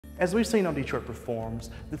As we've seen on Detroit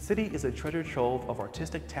Performs, the city is a treasure trove of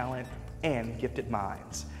artistic talent and gifted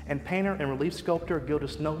minds. And painter and relief sculptor Gilda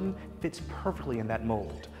Snowden fits perfectly in that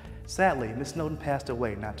mold. Sadly, Miss Snowden passed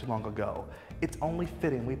away not too long ago. It's only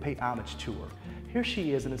fitting we pay homage to her. Here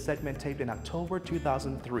she is in a segment taped in October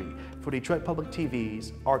 2003 for Detroit Public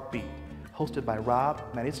TV's Art Beat, hosted by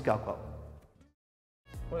Rob Maniscalco.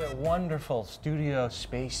 What a wonderful studio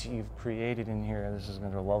space you've created in here. This is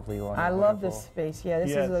going to be a lovely one. I love this space. Yeah,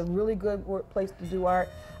 this is a really good place to do art.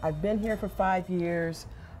 I've been here for 5 years.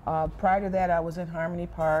 Prior to that, I was in Harmony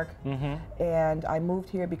Park, and I moved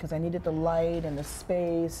here because I needed the light and the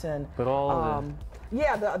space and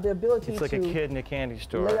the ability it's like to a kid in a candy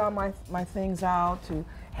store. Lay all my things out, to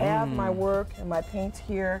have my work and my paints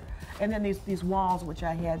here, and then these walls which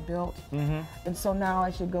I had built. And so now I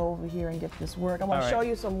should go over here and get this work. I want to show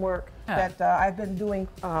you some work that I've been doing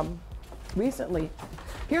recently.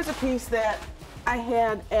 Here's a piece that I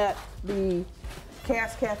had at the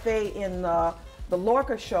Cass Cafe in the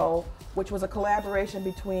Lorca show, which was a collaboration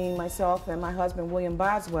between myself and my husband, William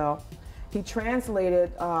Boswell. He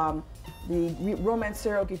translated the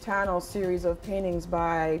Romancero Gitano series of paintings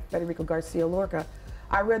by Federico Garcia Lorca.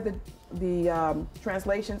 I read the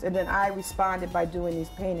translations, and then I responded by doing these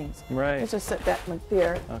paintings. Right. Let's just set that one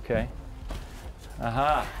there. Okay.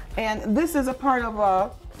 Aha. And this is a part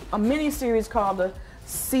of a mini-series called The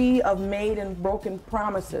Sea of Made and Broken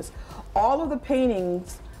Promises. All of the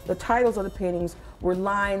paintings, the titles of the paintings, were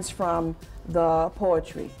lines from the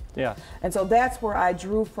poetry. Yeah. And so that's where I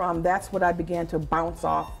drew from. That's what I began to bounce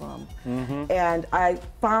off from. And I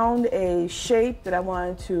found a shape that I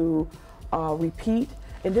wanted to repeat.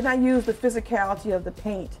 And then I used the physicality of the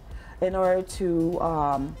paint in order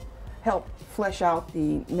to help flesh out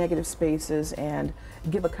the negative spaces and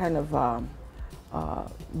give a kind of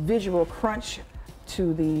visual crunch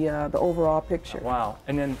to the overall picture. Wow.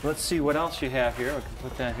 And then let's see what else you have here. We can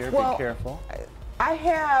put that here. Well, be careful. I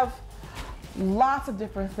have lots of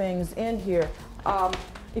different things in here.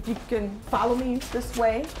 If you can follow me this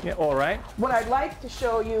way. Yeah, all right. What I'd like to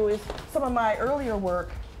show you is some of my earlier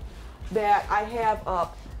work that I have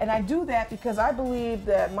up. And I do that because I believe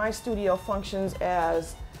that my studio functions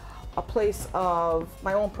as a place of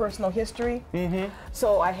my own personal history.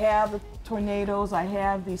 So I have the tornadoes, I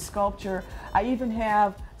have the sculpture, I even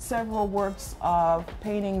have several works of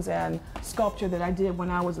paintings and sculpture that I did when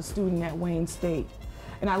I was a student at Wayne State.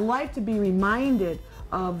 And I like to be reminded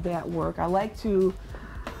of that work. I like to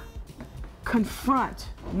confront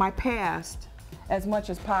my past as much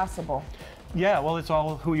as possible. Yeah, well, it's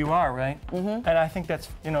all who you are, right? And I think that's,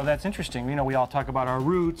 that's interesting. We all talk about our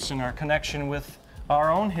roots and our connection with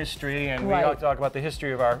our own history, and we all talk about the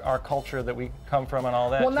history of our culture that we come from and all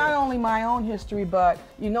that. Well, not only my own history, but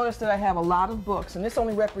you notice that I have a lot of books, and this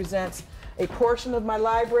only represents a portion of my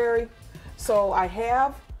library. So I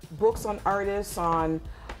have books on artists, on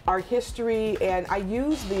art history, and I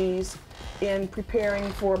use these in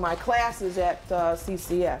preparing for my classes at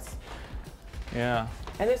CCS. Yeah.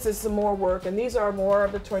 And this is some more work, and these are more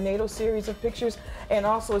of the tornado series of pictures, and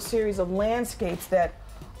also a series of landscapes that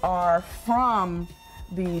are from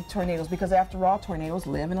the tornadoes, because after all, tornadoes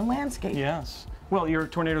live in a landscape. Yes. Well, your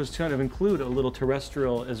tornadoes kind of include a little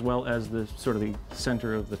terrestrial as well as the sort of the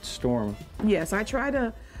center of the storm. Yes, I try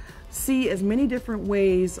to see as many different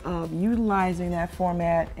ways of utilizing that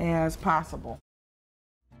format as possible.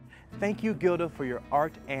 Thank you, Gilda, for your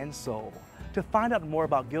art and soul. To find out more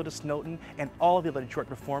about Gilda Snowden and all the other Detroit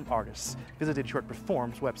Perform artists, visit the Detroit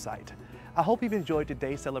Perform's website. I hope you've enjoyed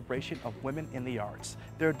today's celebration of women in the arts.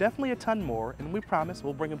 There are definitely a ton more, and we promise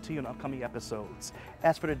we'll bring them to you in upcoming episodes.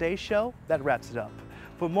 As for today's show, that wraps it up.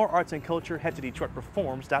 For more arts and culture, head to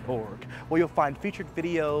DetroitPerforms.org, where you'll find featured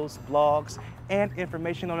videos, blogs, and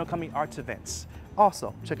information on upcoming arts events.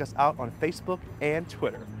 Also, check us out on Facebook and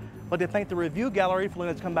Twitter. I'd like to thank the Review Gallery for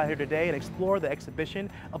letting us come by here today and explore the exhibition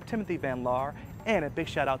of Timothy Van Laar, and a big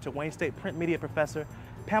shout out to Wayne State print media professor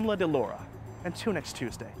Pamela DeLaura. Until next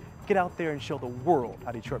Tuesday, get out there and show the world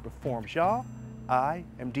how Detroit performs, y'all. I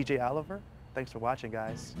am DJ Oliver. Thanks for watching,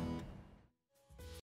 guys.